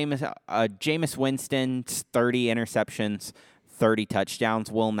young Jameis Winston, 30 interceptions, 30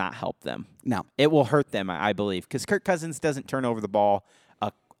 touchdowns will not help them. No. It will hurt them, I believe, because Kirk Cousins doesn't turn over the ball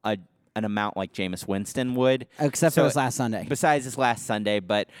an amount like Jameis Winston would. Except for this last Sunday. Besides this last Sunday.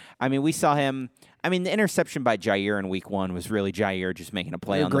 But, I mean, we saw him. I mean, the interception by Jair in week 1 was really Jair just making a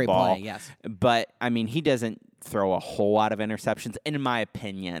play on the ball. Great play, yes. But, I mean, he doesn't throw a whole lot of interceptions, in my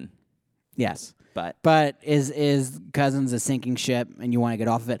opinion. Yes. But is Cousins a sinking ship, and you want to get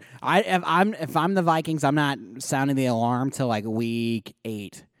off of it? If I'm the Vikings, I'm not sounding the alarm till like week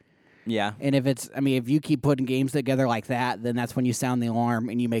 8. Yeah. And if you keep putting games together like that, then that's when you sound the alarm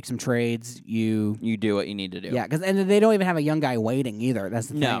and you make some trades. You do what you need to do. Yeah, and they don't even have a young guy waiting either. That's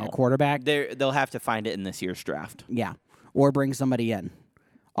the thing. A quarterback. They'll have to find it in this year's draft. Yeah, or bring somebody in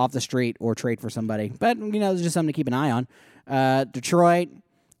off the street or trade for somebody. But it's just something to keep an eye on. Detroit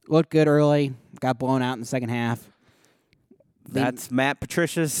looked good early, got blown out in the second half. That's Matt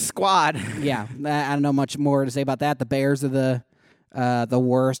Patricia's squad. Yeah, I don't know much more to say about that. The Bears are the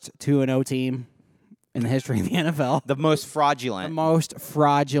worst 2-0 team in the history of the NFL. The most fraudulent. The most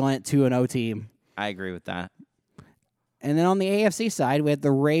fraudulent 2-0 team. I agree with that. And then on the AFC side, we had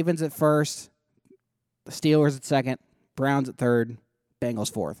the Ravens at first, the Steelers at second, Browns at third,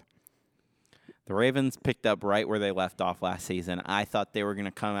 Bengals fourth. The Ravens picked up right where they left off last season. I thought they were going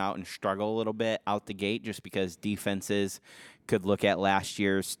to come out and struggle a little bit out the gate just because defenses could look at last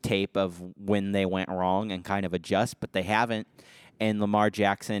year's tape of when they went wrong and kind of adjust, but they haven't. And Lamar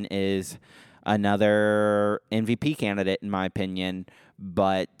Jackson is another MVP candidate, in my opinion.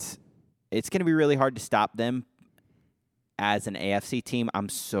 But it's going to be really hard to stop them as an AFC team. I'm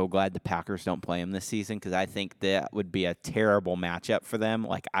so glad the Packers don't play them this season because I think that would be a terrible matchup for them.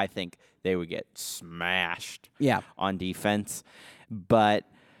 Like, I think they would get smashed on defense. But,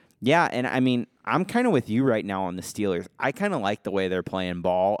 yeah, and I mean, I'm kind of with you right now on the Steelers. I kind of like the way they're playing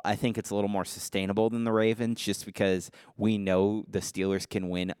ball. I think it's a little more sustainable than the Ravens just because we know the Steelers can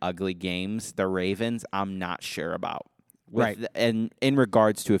win ugly games. The Ravens, I'm not sure about. And in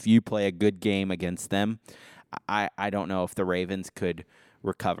regards to if you play a good game against them, I don't know if the Ravens could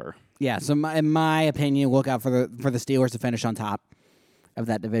recover. Yeah, so in my opinion, look out for the Steelers to finish on top of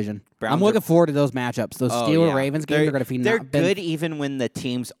that division. I'm looking forward to those matchups. Those Steelers-Ravens games are going to be They're good even when the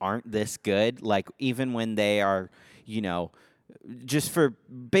teams aren't this good. Like, even when they are, just for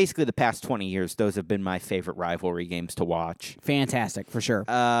basically the past 20 years, those have been my favorite rivalry games to watch. Fantastic, for sure.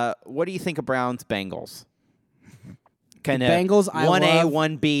 What do you think of Browns-Bengals? Kind of Bengals, 1A,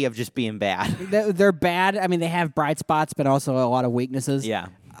 1B of just being bad. They're bad. I mean, they have bright spots, but also a lot of weaknesses. Yeah.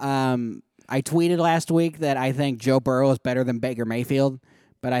 I tweeted last week that I think Joe Burrow is better than Baker Mayfield,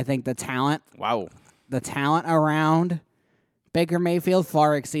 but I think the talent around Baker Mayfield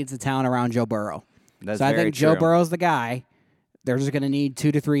far exceeds the talent around Joe Burrow. That's so I very think true. Joe Burrow's the guy. They're just going to need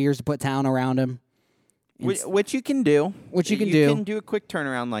 2 to 3 years to put talent around him. Which you can do. You can do a quick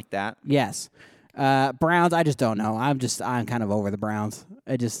turnaround like that. Yes. Browns, I just don't know. I'm kind of over the Browns.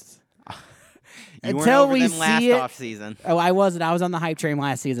 You weren't over them last offseason. Oh, I wasn't. I was on the hype train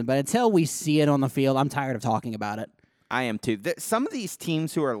last season. But until we see it on the field, I'm tired of talking about it. I am too. Some of these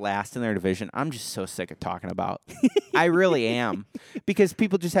teams who are last in their division, I'm just so sick of talking about. I really am. Because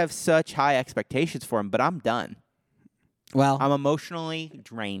people just have such high expectations for them, but I'm done. Well, I'm emotionally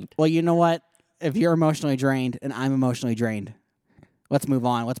drained. Well, you know what? If you're emotionally drained and I'm emotionally drained, let's move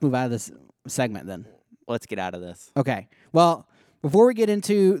on. Let's move out of this segment then. Let's get out of this. Okay. Well, before we get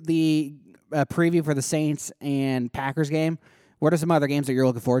into the preview for the Saints and Packers game, what are some other games that you're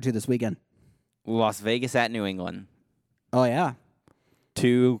looking forward to this weekend? Las Vegas at New England. Oh, yeah.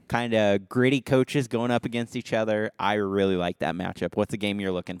 2 kind of gritty coaches going up against each other. I really like that matchup. What's the game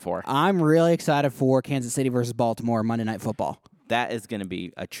you're looking for? I'm really excited for Kansas City versus Baltimore Monday Night Football. That is going to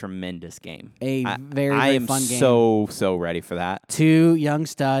be a tremendous game. Very fun game. I am so ready for that. 2 young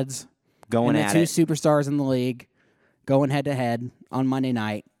studs. Going at it. 2 superstars in the league going head-to-head on Monday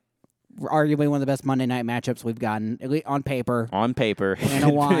night. Arguably one of the best Monday night matchups we've gotten, at least on paper. On paper. In a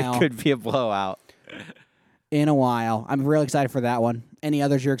while. It could be a blowout. In a while. I'm really excited for that one. Any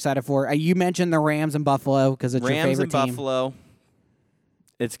others you're excited for? You mentioned the Rams and Buffalo because it's your favorite team. Rams and Buffalo.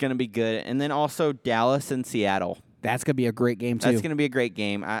 It's going to be good. And then also Dallas and Seattle. That's going to be a great game, too. That's going to be a great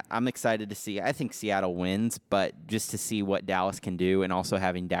game. I'm excited to see. I think Seattle wins, but just to see what Dallas can do, and also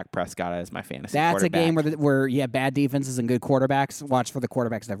having Dak Prescott as my fantasy That's quarterback. a game where you have bad defenses and good quarterbacks. Watch for the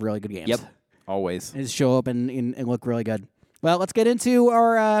quarterbacks to have really good games. Yep, always. And just show up and look really good. Well, let's get into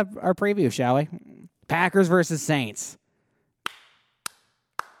our preview, shall we? Packers versus Saints.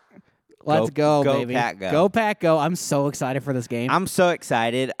 Let's go, baby. Pack, go. Go, Pack, go. I'm so excited for this game. I'm so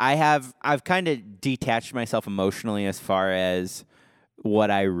excited. I've kind of detached myself emotionally as far as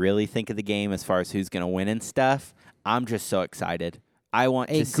what I really think of the game, as far as who's going to win and stuff. I'm just so excited. I want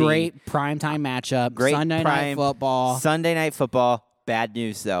to see a great primetime matchup. Great Sunday night football. Sunday night football. Bad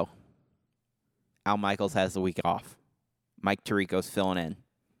news, though. Al Michaels has the week off. Mike Tirico's filling in.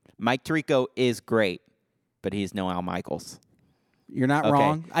 Mike Tirico is great, but he's no Al Michaels. You're not Okay.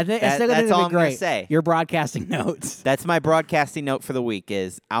 wrong. I think That's it's all be I'm gonna great. say. Your broadcasting notes. That's my broadcasting note for the week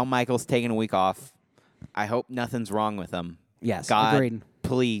is Al Michaels taking a week off. I hope nothing's wrong with him. Yes, God, agreed.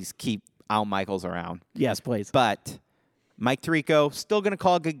 please keep Al Michaels around. Yes, please. But Mike Tirico still going to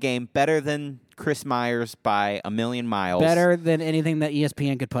call a good game, better than Chris Myers by a million miles. Better than anything that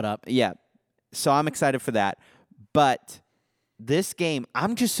ESPN could put up. Yeah. So I'm excited for that. But this game,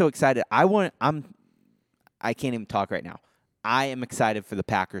 I'm just so excited. I can't even talk right now. I am excited for the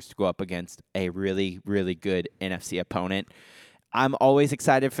Packers to go up against a really, really good NFC opponent. I'm always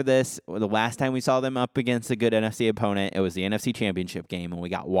excited for this. The last time we saw them up against a good NFC opponent, it was the NFC Championship game, and we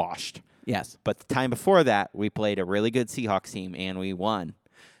got washed. Yes. But the time before that, we played a really good Seahawks team, and we won.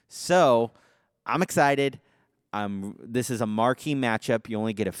 So I'm excited. This is a marquee matchup. You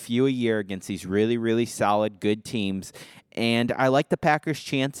only get a few a year against these really, really solid, good teams. And I like the Packers'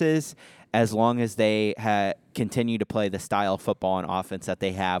 chances as long as they continue to play the style of football and offense that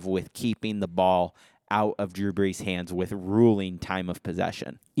they have with keeping the ball out of Drew Brees' hands with ruling time of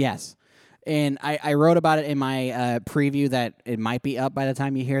possession. Yes. And I wrote about it in my preview that it might be up by the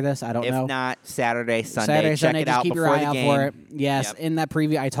time you hear this. I don't know. If not, Saturday, Sunday, check it just out keep your before eye the out game. for it. Yes. Yep. In that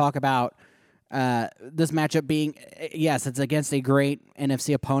preview, I talk about this matchup being, yes, it's against a great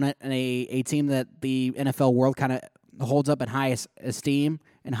NFC opponent and a team that the NFL world kind of holds up in high esteem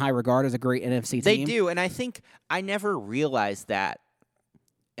and high regard as a great NFC team. They do, and I think I never realized that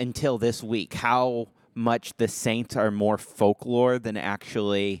until this week, how much the Saints are more folklore than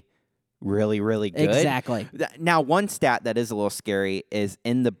actually really, really good. Exactly. Now, one stat that is a little scary is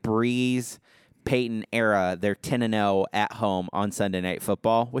in the Breeze Peyton era, they're 10-0 at home on Sunday Night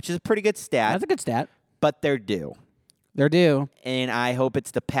Football, which is a pretty good stat. That's a good stat. But they're due. They're due. And I hope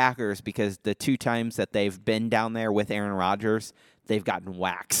it's the Packers because the two times that they've been down there with Aaron Rodgers, they've gotten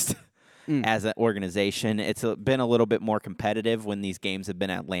waxed as an organization. It's been a little bit more competitive when these games have been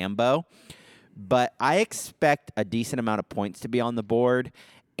at Lambeau. But I expect a decent amount of points to be on the board,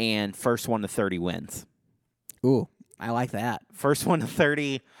 and first one to 30 wins. Ooh, I like that. First one to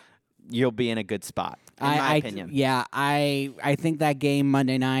 30, you'll be in a good spot, in my opinion. Yeah, I think that game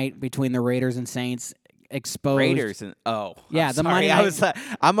Monday night between the Raiders and Saints exposed Raiders and yeah, I'm the sorry. Monday I was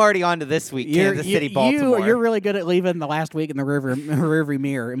I'm already on to this week. Kansas City, Baltimore. You're really good at leaving the last week in the rearview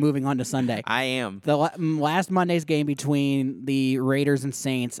mirror and moving on to Sunday. I am. The last Monday's game between the Raiders and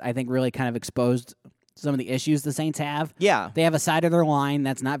Saints, I think, really kind of exposed some of the issues the Saints have. Yeah. They have a side of their line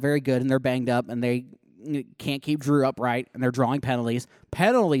that's not very good, and they're banged up, and they can't keep Drew upright, and they're drawing penalties.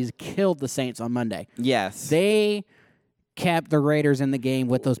 Penalties killed the Saints on Monday. Yes. They kept the Raiders in the game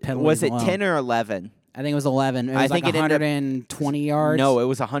with those penalties. Was it alone. 10 or 11? I think it was 11. It was I think like it ended up- 120 yards. No, it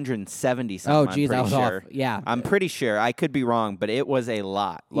was 170 something. Oh, I'm geez, that pretty was sure. off. Yeah. I'm pretty sure. I could be wrong, but it was a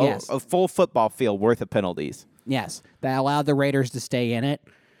lot. Yes. A full football field worth of penalties. Yes, that allowed the Raiders to stay in it.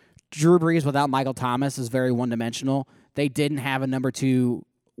 Drew Brees without Michael Thomas is very one-dimensional. They didn't have a number 2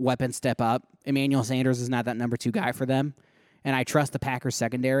 weapon step up. Emmanuel Sanders is not that number 2 guy for them. And I trust the Packers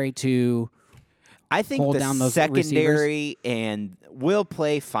secondary to I think hold the down those secondary and will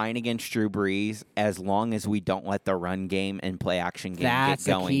play fine against Drew Brees as long as we don't let the run game and play action game That's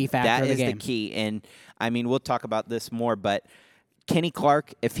get the going. key factor That of the is game. the key. And, I mean, we'll talk about this more, but Kenny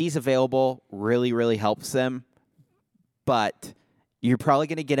Clark, if he's available, really, really helps them. But you're probably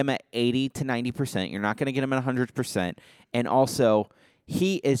going to get him at 80 to 90%. You're not going to get him at 100%. And also,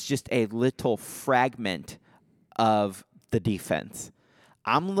 he is just a little fragment of the defense.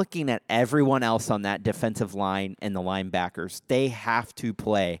 I'm looking at everyone else on that defensive line and the linebackers. They have to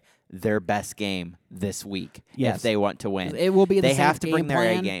play their best game this week if they want to win. It will be the They same have to bring game their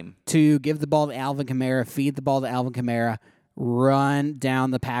A plan game. to give the ball to Alvin Kamara, feed the ball to Alvin Kamara, run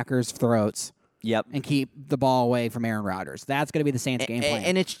down the Packers' throats, Yep. and keep the ball away from Aaron Rodgers. That's going to be the Saints' game plan.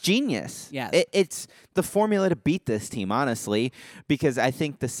 And it's genius. Yes. It's the formula to beat this team, honestly, because I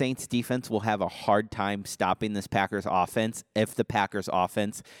think the Saints' defense will have a hard time stopping this Packers offense if the Packers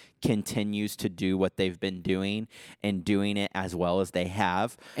offense continues to do what they've been doing and doing it as well as they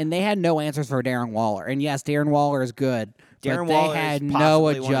have. And they had no answers for Darren Waller. And yes, Darren Waller is good, Darren but Waller they is had no possibly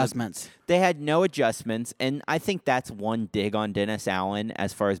one of the- adjustments. They had no adjustments, and I think that's one dig on Dennis Allen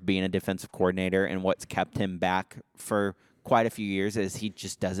as far as being a defensive coordinator and what's kept him back for quite a few years is he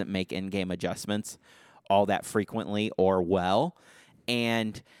just doesn't make in-game adjustments all that frequently or well.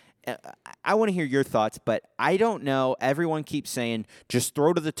 And I want to hear your thoughts, but I don't know. Everyone keeps saying, just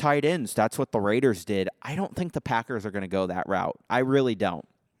throw to the tight ends. That's what the Raiders did. I don't think the Packers are going to go that route. I really don't,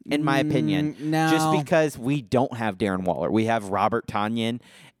 in my opinion. No. Just because we don't have Darren Waller. We have Robert Tonyan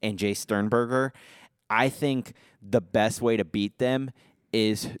and Jay Sternberger. I think the best way to beat them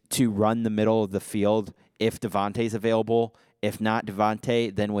is to run the middle of the field if Devontae's available. If not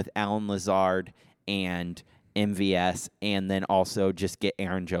Devontae, then with Allen Lazard and MVS, and then also just get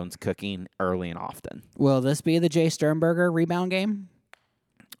Aaron Jones cooking early and often. Will this be the Jay Sternberger rebound game?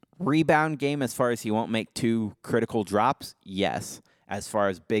 Rebound game as far as he won't make 2 critical drops? Yes. As far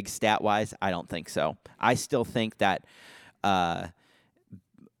as big stat-wise, I don't think so. I still think that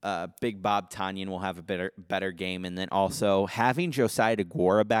Big Bob Tonyan will have a better game, and then also having Josiah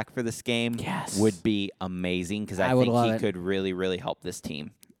DeGuara back for this game would be amazing because I think he could really, really help this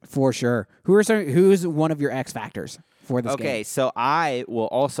team. For sure. Who's one of your X factors for this game? Okay, so I will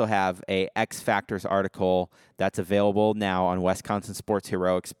also have a X Factors article that's available now on Wisconsin Sports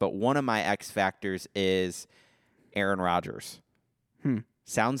Heroics, but one of my X Factors is Aaron Rodgers.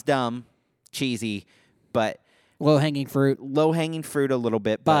 Sounds dumb, cheesy, but low-hanging fruit. Low-hanging fruit a little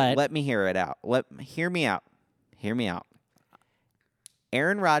bit, but let me hear it out. Hear me out. Hear me out.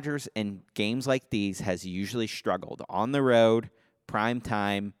 Aaron Rodgers in games like these has usually struggled on the road, prime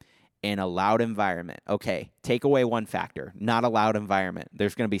time, in a loud environment. Okay, take away one factor, not a loud environment.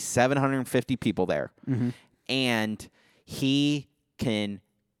 There's going to be 750 people there, and he can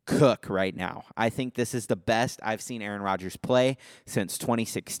cook right now. I think this is the best I've seen Aaron Rodgers play since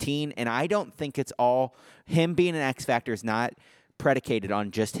 2016, and I don't think it's all him being an X factor is not predicated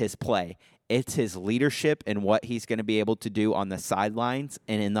on just his play. It's his leadership and what he's going to be able to do on the sidelines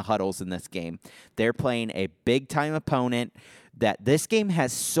and in the huddles in this game. They're playing a big-time opponent that this game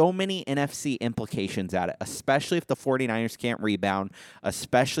has so many NFC implications at it, especially if the 49ers can't rebound,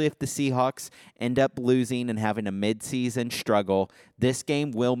 especially if the Seahawks end up losing and having a midseason struggle. This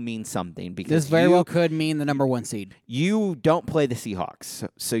game will mean something because this very well could mean the number 1 seed. You don't play the Seahawks,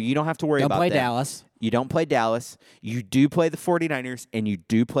 so you don't have to worry about that. Don't play Dallas. You don't play Dallas. You do play the 49ers, and you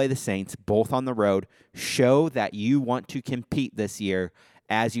do play the Saints, both on the road. Show that you want to compete this year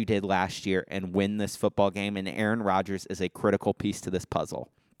as you did last year and win this football game, and Aaron Rodgers is a critical piece to this puzzle.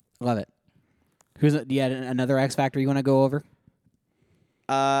 Love it. Do you have another X factor you want to go over?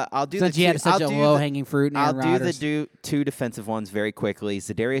 I'll do Since you had such a low-hanging fruit in Aaron Rodgers. The 2 defensive ones very quickly.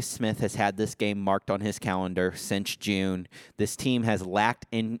 Zadarius Smith has had this game marked on his calendar since June. This team has lacked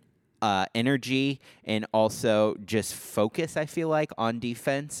in energy and also just focus, I feel like, on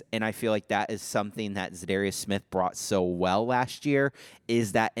defense. And I feel like that is something that Zadarius Smith brought so well last year,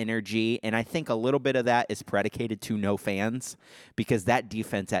 is that energy. And I think a little bit of that is predicated to no fans, because that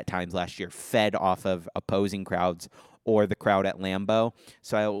defense at times last year fed off of opposing crowds or the crowd at Lambeau.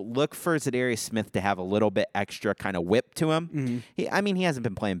 So I look for Zadarius Smith to have a little bit extra kind of whip to him. He hasn't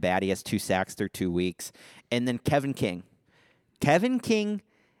been playing bad. He has 2 sacks through 2 weeks. And then Kevin King. Kevin King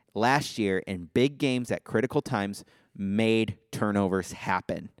last year in big games at critical times made turnovers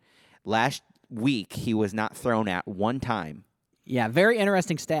happen. Last week, he was not thrown at one time. Yeah, very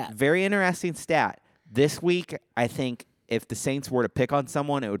interesting stat. Very interesting stat. This week, I think if the Saints were to pick on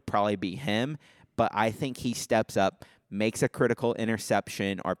someone, it would probably be him. But I think he steps up, makes a critical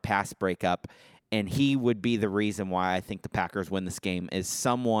interception or pass breakup, and he would be the reason why I think the Packers win this game is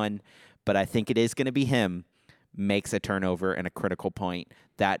someone, but I think it is going to be him, makes a turnover and a critical point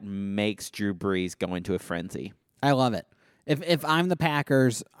that makes Drew Brees go into a frenzy. I love it. If I'm the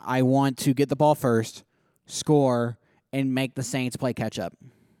Packers, I want to get the ball first, score, and make the Saints play catch up.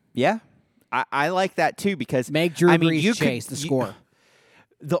 Yeah, I like that too, because make Drew Brees chase the score.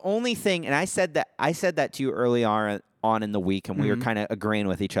 The only thing, and I said that to you early on in the week, and we were kind of agreeing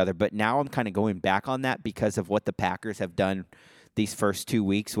with each other, but now I'm kind of going back on that because of what the Packers have done these first 2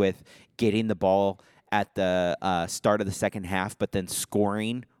 weeks with getting the ball at the start of the second half, but then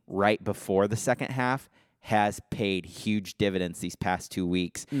scoring right before the second half has paid huge dividends these past 2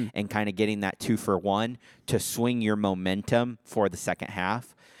 weeks, and kind of getting that 2-for-1 to swing your momentum for the second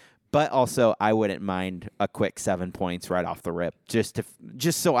half. But also, I wouldn't mind a quick 7 points right off the rip, just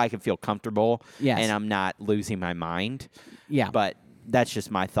so I can feel comfortable and I'm not losing my mind. Yeah. But that's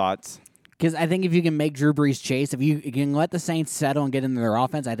just my thoughts. Because I think if you can make Drew Brees chase, if you can let the Saints settle and get into their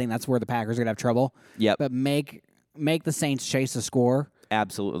offense, I think that's where the Packers are going to have trouble. Yep. But make the Saints chase a score.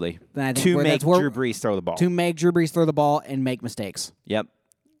 Absolutely. Then I think To make Drew Brees throw the ball. To make Drew Brees throw the ball and make mistakes. Yep.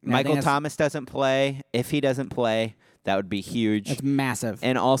 Michael Thomas doesn't play. If he doesn't play, that would be huge. That's massive.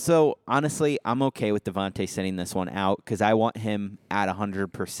 And also, honestly, I'm okay with Devontae sitting this one out because I want him at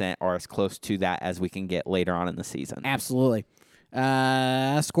 100% or as close to that as we can get later on in the season. Absolutely.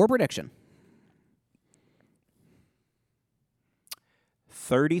 Score prediction.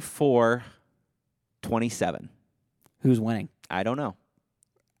 34-27. Who's winning? I don't know.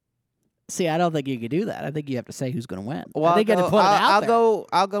 See, I don't think you could do that. I think you have to say who's going to win. Well, I think you have to put it out there.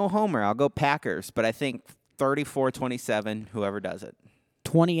 I'll go Homer. I'll go Packers, but I think 34-27, whoever does it.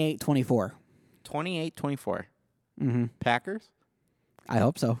 28-24. 28-24. Mm-hmm. Packers? I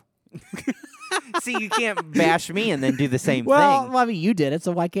hope so. See, you can't bash me and then do the same thing. Well, I mean, you did it,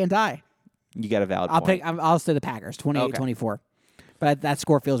 so why can't I? You got a valid point. I'll say the Packers, 28-24. But that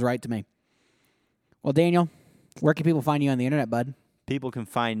score feels right to me. Well, Daniel, where can people find you on the internet, bud? People can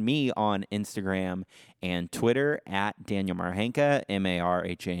find me on Instagram and Twitter at Daniel Marhanka,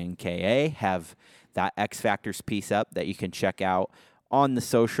 Marhanka. Have that X Factors piece up that you can check out on the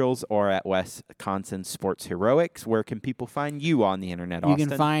socials or at Wisconsin Sports Heroics. Where can people find you on the internet, Austin? You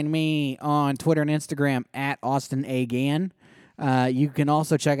can find me on Twitter and Instagram at Austin A. Gann. You can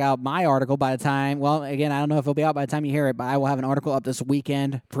also check out my article by the time, well, again, I don't know if it'll be out by the time you hear it, but I will have an article up this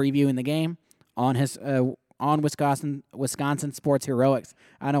weekend previewing the game on Wisconsin Sports Heroics.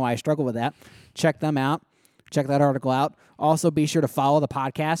 I know I struggle with that. Check them out. Check that article out. Also, be sure to follow the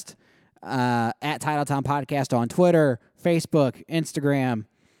podcast at Titletown Podcast on Twitter, Facebook, Instagram,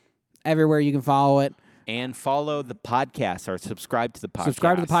 everywhere you can follow it. And follow the podcast or subscribe to the podcast.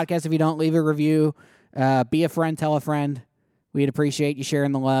 Subscribe to the podcast if you don't. Leave a review. Be a friend. Tell a friend. We'd appreciate you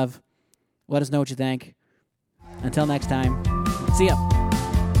sharing the love. Let us know what you think. Until next time, see ya.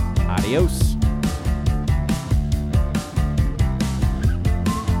 Adios.